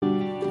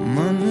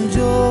मन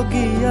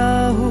जोगिया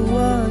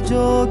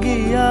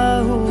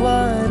हुआ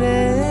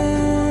रे,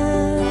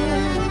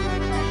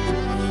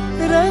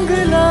 रंग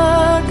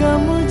लागा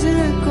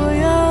मुझको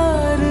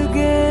यार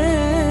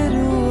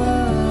गेरुआ।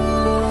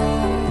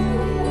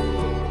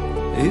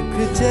 एक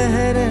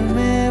चेहरे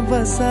में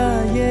बसा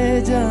ये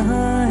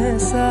जहां है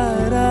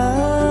सारा,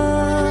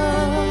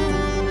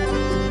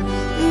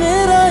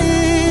 मेरा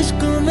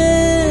इश्क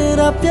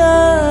मेरा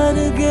प्यार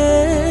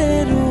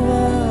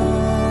गेरुआ।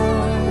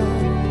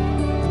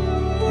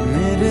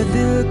 मेरे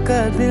दिल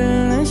का दिल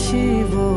नशी वो